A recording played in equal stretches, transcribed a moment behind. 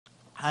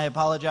I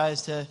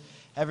apologize to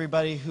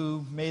everybody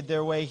who made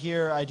their way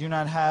here. I do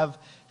not have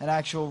an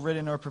actual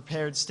written or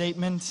prepared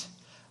statement,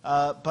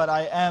 but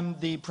I am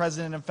the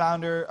president and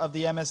founder of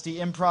the MSD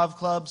Improv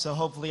Club, so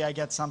hopefully I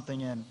get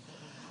something in.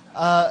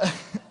 Brian,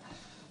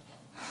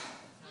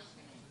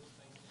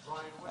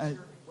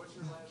 what's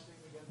your last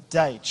name again?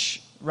 Deitsch.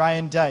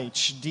 Ryan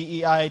Deitsch.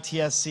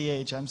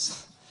 D-E-I-T-S-C-H.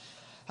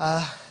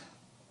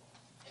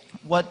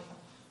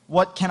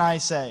 What can I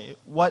say?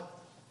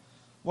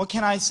 What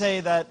can I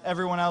say that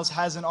everyone else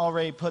hasn't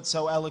already put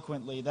so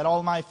eloquently, that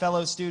all my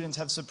fellow students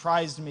have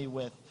surprised me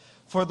with?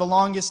 For the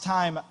longest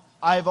time,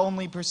 I've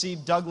only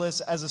perceived Douglas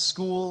as a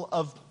school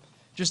of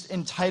just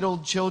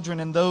entitled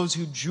children and those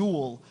who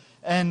jewel.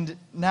 And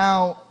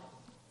now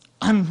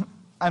I'm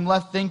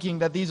left thinking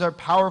that these are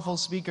powerful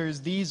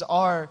speakers. This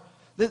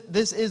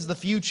is the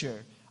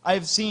future.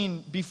 I've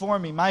seen before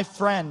me my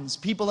friends,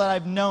 people that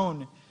I've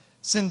known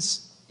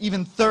since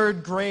even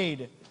third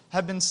grade,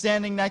 have been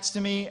standing next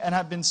to me and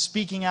have been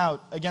speaking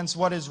out against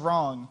what is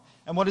wrong.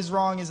 And what is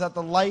wrong is that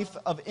the life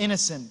of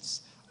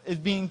innocence is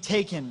being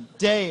taken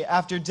day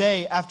after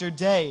day after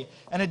day.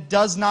 And it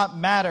does not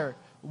matter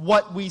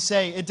what we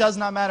say. It does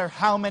not matter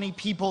how many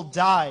people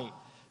die.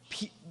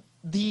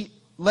 The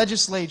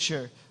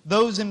legislature,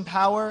 those in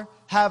power,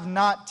 have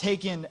not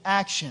taken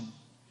action.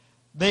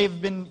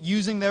 They've been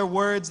using their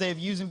words. They've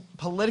using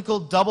political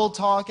double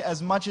talk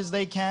as much as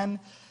they can.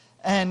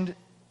 And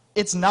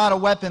it's not a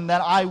weapon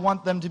that I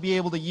want them to be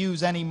able to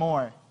use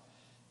anymore.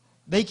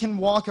 They can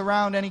walk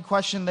around any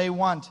question they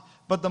want,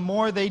 but the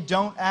more they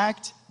don't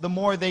act, the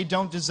more they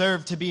don't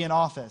deserve to be in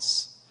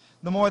office.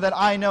 The more that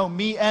I know,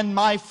 me and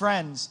my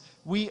friends,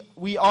 we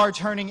are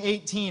turning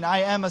 18. I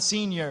am a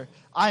senior.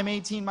 I'm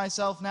 18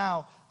 myself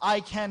now.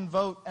 I can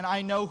vote, and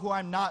I know who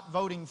I'm not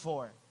voting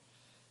for.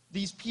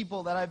 These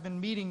people that I've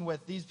been meeting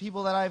with, these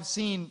people that I've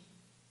seen,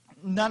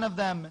 none of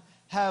them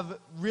have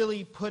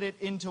really put it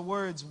into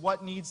words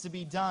what needs to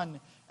be done.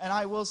 And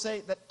I will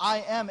say that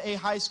I am a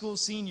high school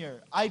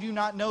senior. I do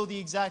not know the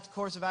exact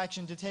course of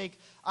action to take.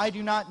 I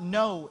do not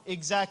know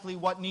exactly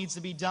what needs to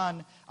be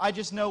done. I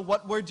just know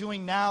what we're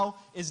doing now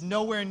is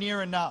nowhere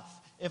near enough.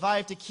 If I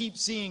have to keep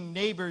seeing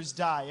neighbors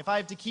die, if I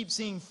have to keep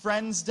seeing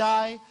friends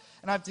die,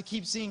 and I have to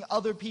keep seeing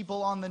other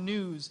people on the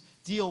news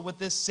deal with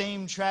this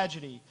same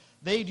tragedy,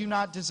 they do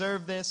not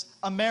deserve this.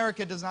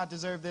 America does not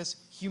deserve this.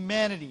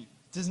 Humanity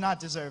does not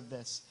deserve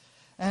this.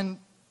 And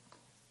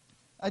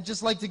I'd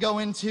just like to go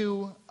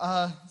into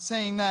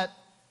saying that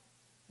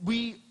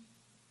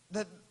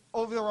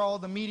overall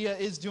the media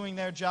is doing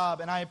their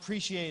job, and I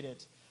appreciate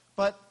it.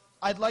 But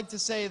I'd like to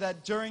say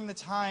that during the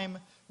time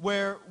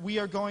where we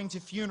are going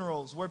to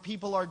funerals, where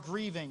people are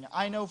grieving,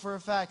 I know for a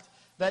fact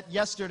that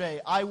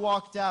yesterday I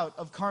walked out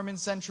of Carmen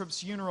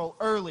Centrop's funeral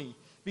early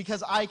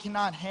because I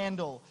cannot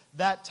handle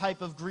that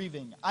type of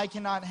grieving. I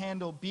cannot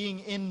handle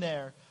being in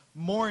there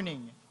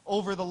mourning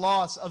over the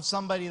loss of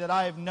somebody that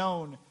I have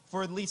known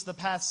for at least the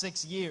past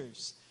 6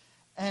 years.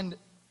 And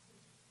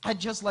I'd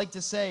just like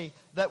to say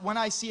that when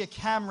I see a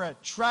camera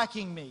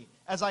tracking me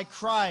as I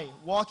cry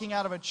walking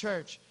out of a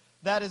church,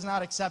 that is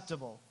not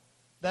acceptable.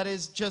 That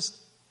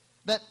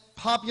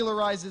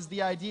popularizes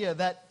the idea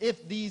that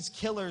if these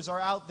killers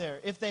are out there,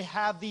 if they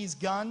have these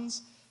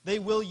guns, they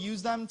will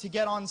use them to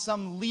get on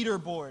some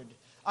leaderboard.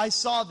 I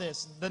saw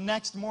this the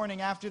next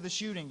morning after the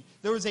shooting.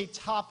 There was a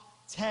top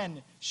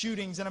 10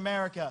 shootings in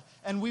America,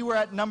 and we were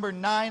at number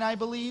 9, I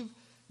believe.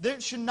 There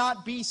should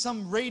not be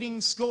some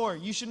rating score.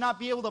 You should not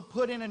be able to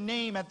put in a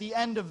name at the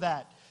end of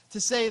that to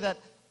say that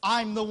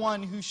I'm the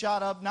one who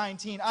shot up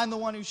 19. I'm the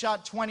one who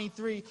shot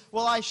 23.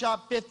 Well, I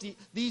shot 50.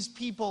 These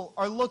people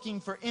are looking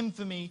for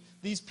infamy.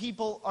 These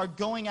people are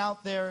going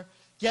out there,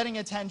 getting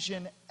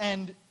attention,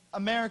 and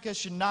America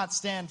should not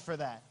stand for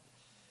that.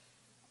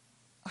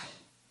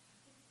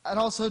 I'd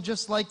also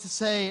just like to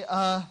say,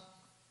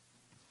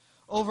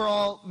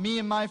 overall, me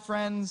and my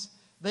friends,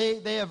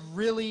 they have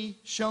really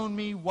shown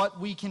me what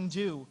we can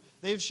do.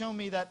 They've shown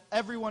me that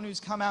everyone who's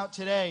come out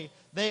today,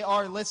 they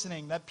are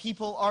listening, that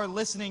people are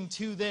listening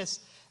to this.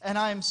 And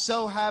I am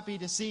so happy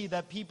to see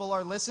that people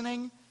are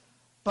listening,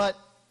 but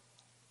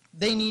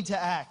they need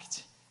to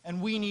act,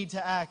 and we need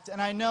to act.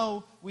 And I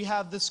know we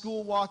have the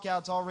school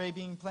walkouts already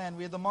being planned.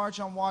 We have the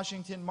March on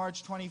Washington,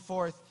 March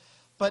 24th.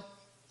 But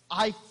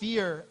I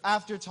fear,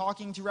 after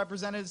talking to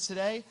representatives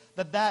today,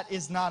 that that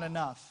is not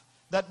enough.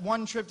 That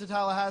one trip to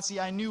Tallahassee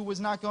I knew was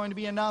not going to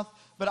be enough,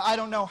 but I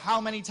don't know how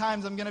many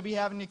times I'm going to be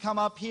having to come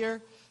up here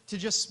to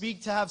just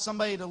speak, to have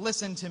somebody to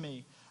listen to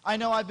me. I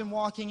know I've been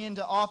walking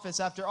into office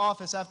after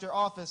office after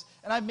office,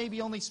 and I've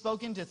maybe only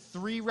spoken to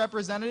 3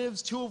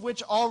 representatives, 2 of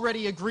which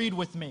already agreed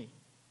with me.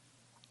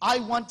 I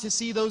want to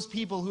see those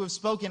people who have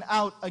spoken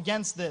out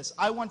against this.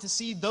 I want to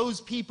see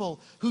those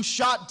people who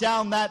shot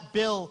down that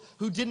bill,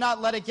 who did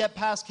not let it get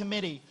past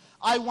committee.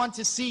 I want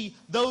to see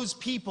those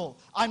people.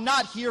 I'm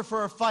not here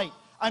for a fight.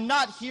 I'm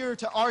not here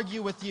to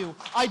argue with you.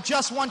 I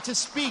just want to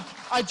speak.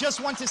 I just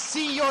want to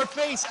see your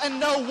face and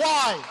know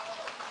why.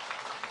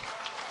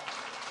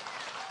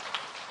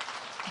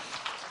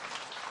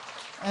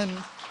 And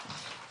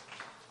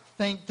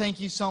thank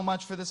you so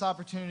much for this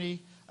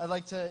opportunity. I'd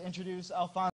like to introduce Alfonso.